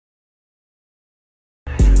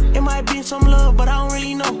It might be some love, but I don't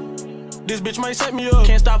really know. This bitch might set me up.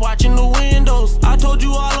 Can't stop watching the windows. I told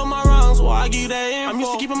you all of my wrongs, so I give you that info. I'm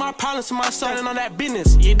used to keeping my problems to myself, standing on that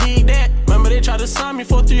business. You dig that? Remember they tried to sign me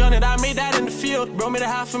for 300. I made that in the field. Bro made a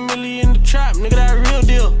 $500,000 in the trap. Nigga, that real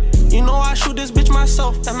deal. You know I shoot this bitch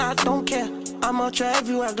myself, and I don't care. I'm out here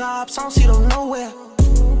everywhere, God, I don't see them nowhere.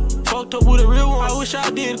 Fucked up with a real one, I wish I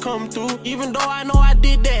did come through. Even though I know I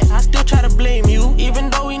did that, I still try to blame you. Even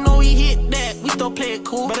though we know he hit that, we still play it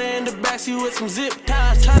cool. But I in the backseat with some zip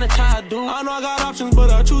ties, trying to tie a dude. I know I got options, but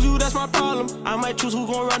I choose you, that's my problem. I might choose who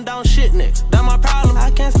gon' run down shit next, that's my problem. I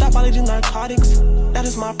can't stop all of these narcotics, that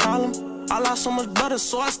is my problem. I lost so much butter,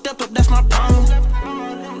 so I stepped up, that's my problem.